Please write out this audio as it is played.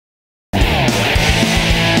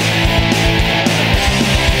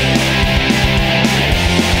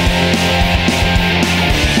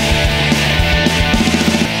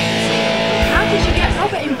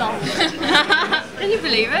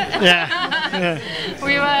Yeah.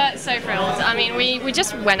 We were so thrilled. I mean, we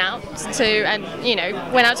just went out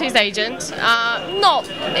to his agent, not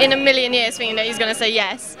in a million years thinking that he's going to say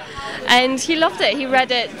yes, and he loved it. He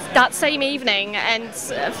read it that same evening, and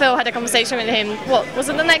Phil had a conversation with him. What was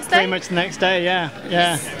it, the next day? Pretty much the next day, yeah.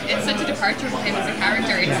 It's such a departure from him as a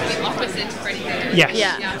character. It's the opposite to Freddie Krueger. Yes.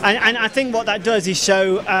 Yeah. And I think what that does is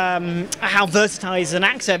show how versatile he is as an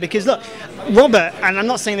actor, because look, Robert, and I'm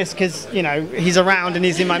not saying this because he's around and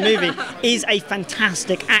he's in my movie, is a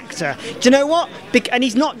fantastic actor. Do you know what? And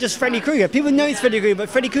he's not just Freddy Krueger. People know he's Freddy Krueger, but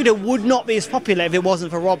Freddy Krueger would not be as popular if it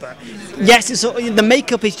wasn't for Robert. Yes, the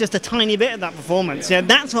makeup is just a tiny bit of that performance.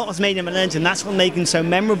 That's what made him a legend. That's what made him so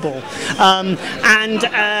memorable.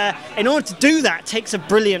 In order to do that, takes a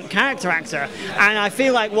brilliant character actor. And I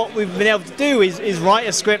feel like what we've been able to do is write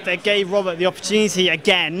a script that gave Robert the opportunity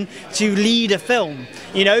again to lead a film.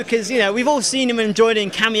 Because we've all seen him and enjoyed it in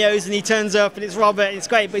cameos, and he turns up and it's Robert, and it's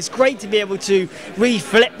great. But it's great to be able to really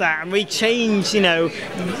flip that and really change,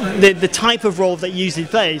 the type of role that he usually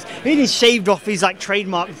plays. He even shaved off his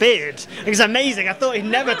trademark beard. It was amazing. I thought he'd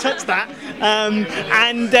never touched that, and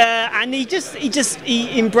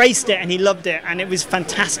he embraced it and he loved it, and it was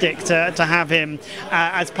fantastic to have him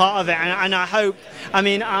as part of it. And I hope.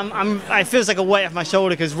 It feels like a weight off my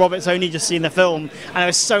shoulder because Robert's only just seen the film, and I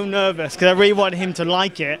was so nervous because I really wanted him to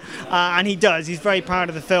like it, and he does. He's very proud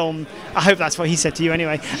of the film. I hope that's what he said to you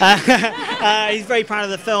anyway. He's very proud of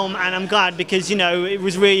the film, and I'm glad because it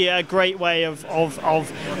was really a great way of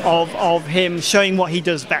him showing what he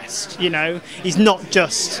does best. He's not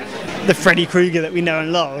just the Freddy Krueger that we know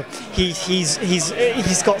and love. He's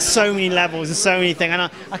got so many levels and so many things, and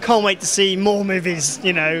I can't wait to see more movies.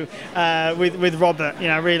 With Robert.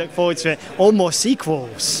 I really look forward to it. Or more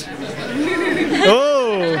sequels.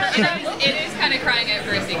 Oh. It is kind of crying out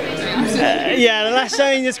for a sequel, to be honest. Yeah, the last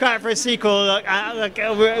showing is crying for a sequel. There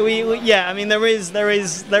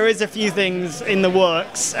is a few things in the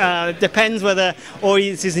works. Depends whether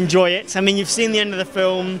audiences enjoy it. You've seen the end of the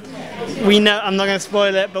film. We know, I'm not going to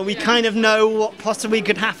spoil it, but we kind of know what possibly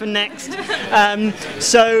could happen next.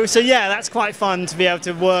 So yeah, that's quite fun to be able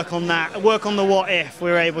to work on that. Work on the what if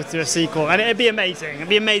we were able to do a sequel, and it'd be amazing. It'd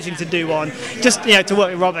be amazing to do one. Just to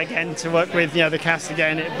work with Robert again, to work with the cast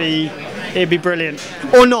again. It'd be brilliant.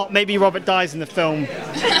 Or not. Maybe Robert dies in the film.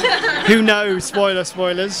 Who knows? Spoilers.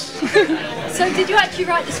 So did you actually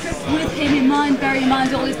write the script with him in mind, bearing in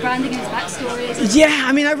mind all his branding and his backstory? Yeah,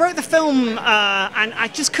 I wrote the film and I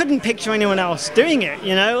just couldn't picture anyone else doing it,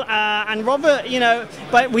 and Robert,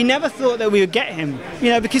 but we never thought that we would get him,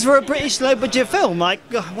 because we're a British low-budget film.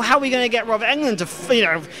 How are we going to get Robert Englund to,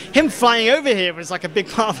 him flying over here was like a big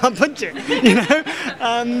part of our budget,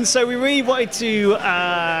 so we really wanted to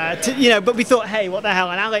but we thought, hey, what the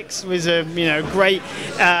hell, and Alex was a, great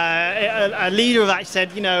a leader of that,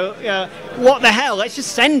 said, what the hell, let's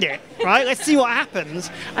just send it, right? Let's see what happens.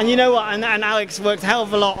 And you know what? And Alex worked a hell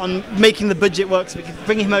of a lot on making the budget work so we could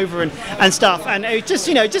bring him over and stuff. And it was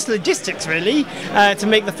just logistics really to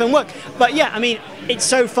make the film work. But yeah, it's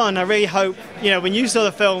so fun. I really hope when you saw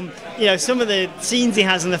the film, some of the scenes he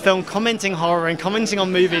has in the film, commenting horror and commenting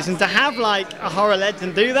on movies, and to have a horror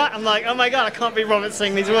legend do that, I'm like, oh my god, I can't be Robert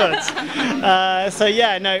saying these words. So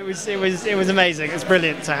yeah, no, it was amazing. It was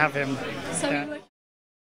brilliant to have him. So yeah.